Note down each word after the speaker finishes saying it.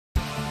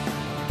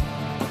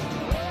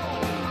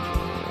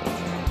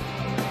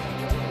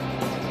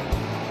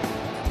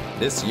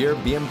This year,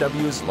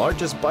 BMW's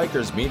largest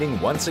bikers meeting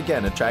once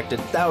again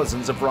attracted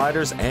thousands of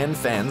riders and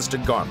fans to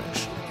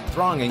Garmisch.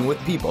 Thronging with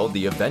people,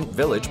 the event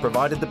village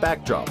provided the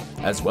backdrop,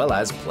 as well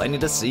as plenty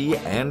to see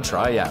and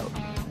try out.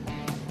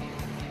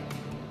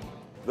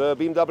 The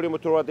BMW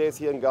Motorrad Days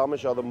here in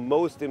Garmisch are the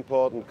most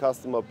important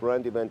customer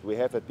brand event we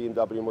have at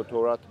BMW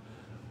Motorrad.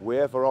 We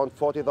have around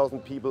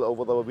 40,000 people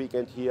over the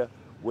weekend here.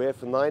 We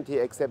have 90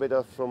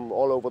 exhibitors from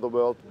all over the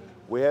world.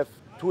 We have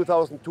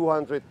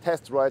 2,200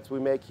 test rides we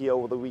make here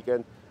over the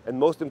weekend. And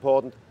most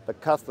important, the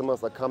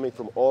customers are coming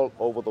from all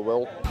over the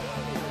world.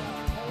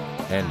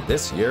 And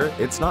this year,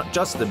 it's not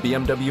just the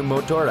BMW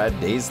Motorrad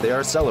Days they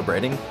are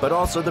celebrating, but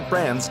also the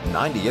brand's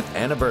 90th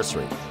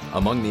anniversary.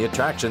 Among the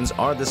attractions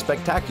are the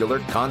spectacular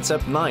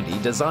Concept 90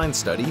 design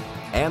study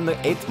and the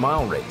 8th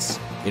Mile Race,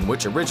 in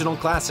which original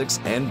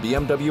classics and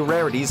BMW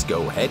rarities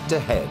go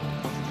head-to-head.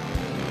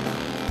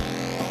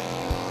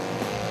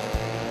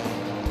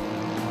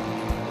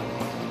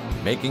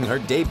 Making her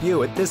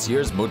debut at this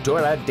year's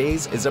Motorrad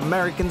Days is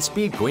American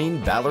speed queen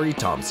Valerie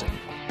Thompson.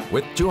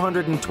 With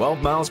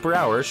 212 miles per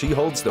hour, she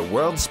holds the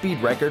world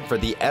speed record for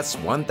the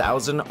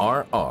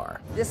S1000RR.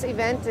 This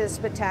event is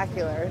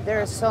spectacular. There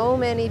are so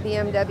many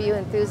BMW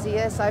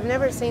enthusiasts. I've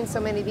never seen so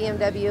many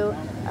BMW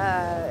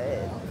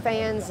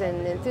fans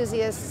and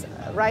enthusiasts,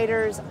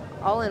 riders,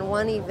 all in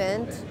one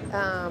event.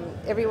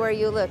 Everywhere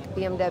you look,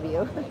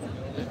 BMW.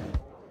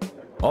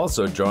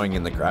 Also drawing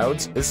in the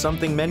crowds is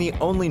something many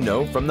only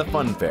know from the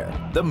fun fair,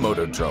 the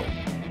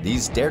Motodrome.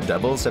 These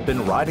daredevils have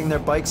been riding their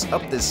bikes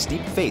up this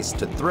steep face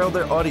to thrill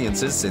their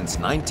audiences since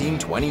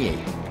 1928.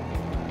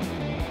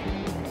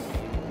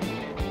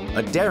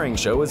 A daring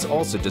show is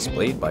also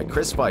displayed by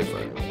Chris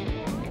Pfeiffer.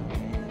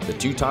 The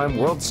two-time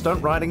world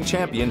stunt riding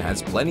champion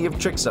has plenty of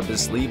tricks up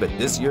his sleeve at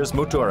this year's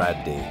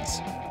Motorrad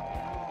Days.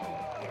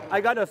 I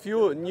got a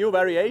few new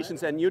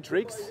variations and new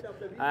tricks,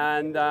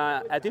 and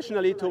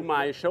additionally to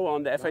my show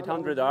on the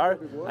F800R,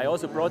 I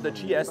also brought the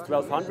GS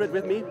 1200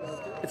 with me.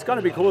 It's going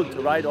to be cool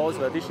to ride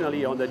also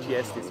additionally on the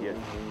GS this year.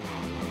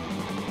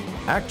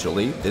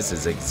 Actually, this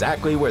is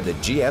exactly where the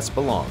GS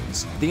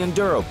belongs, the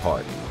enduro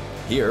part.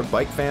 Here,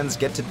 bike fans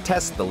get to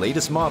test the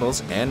latest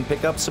models and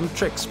pick up some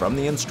tricks from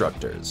the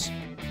instructors.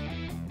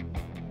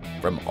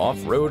 From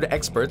off-road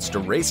experts to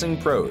racing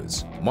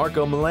pros,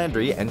 Marco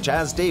Melandri and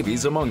Chaz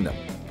Davies among them.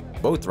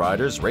 Both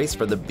riders race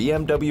for the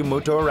BMW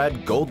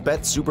Motorrad Gold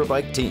Bet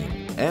Superbike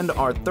team and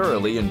are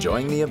thoroughly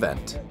enjoying the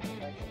event.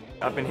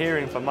 I've been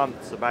hearing for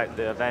months about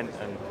the event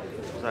and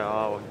so,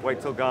 oh, wait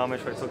till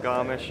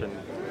Garmisch, and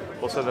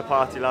also the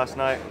party last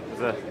night,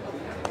 the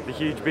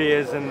huge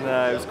beers, and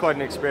it was quite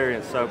an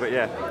experience. So, but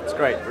yeah, it's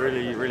great,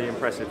 really, really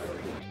impressive.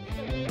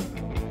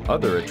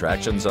 Other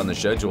attractions on the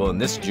schedule in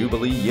this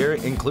Jubilee year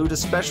include a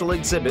special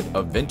exhibit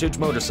of vintage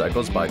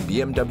motorcycles by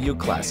BMW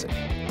Classic,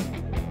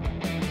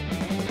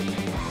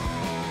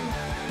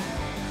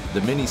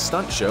 the mini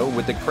stunt show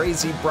with the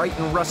crazy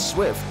Brighton Russ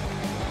Swift,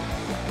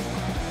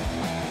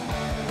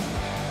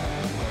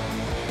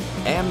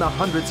 and the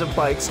hundreds of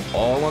bikes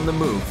all on the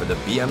move for the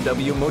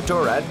BMW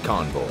Motorrad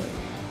Convoy.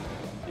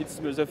 It's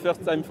the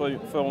first time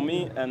for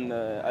me, and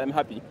I'm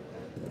happy.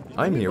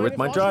 I'm here with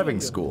my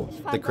driving school.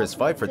 The Chris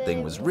Pfeiffer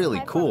thing was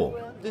really cool.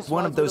 It's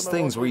one of those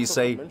things where you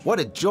say, what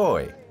a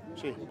joy.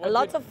 A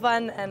lot of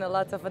fun and a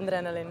lot of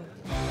adrenaline.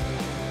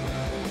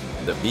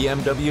 The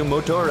BMW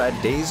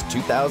Motorrad Days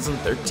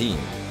 2013.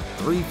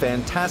 3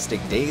 fantastic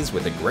days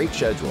with a great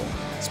schedule,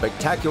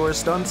 spectacular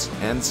stunts,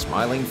 and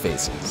smiling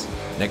faces.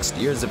 Next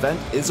year's event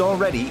is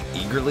already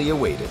eagerly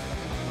awaited.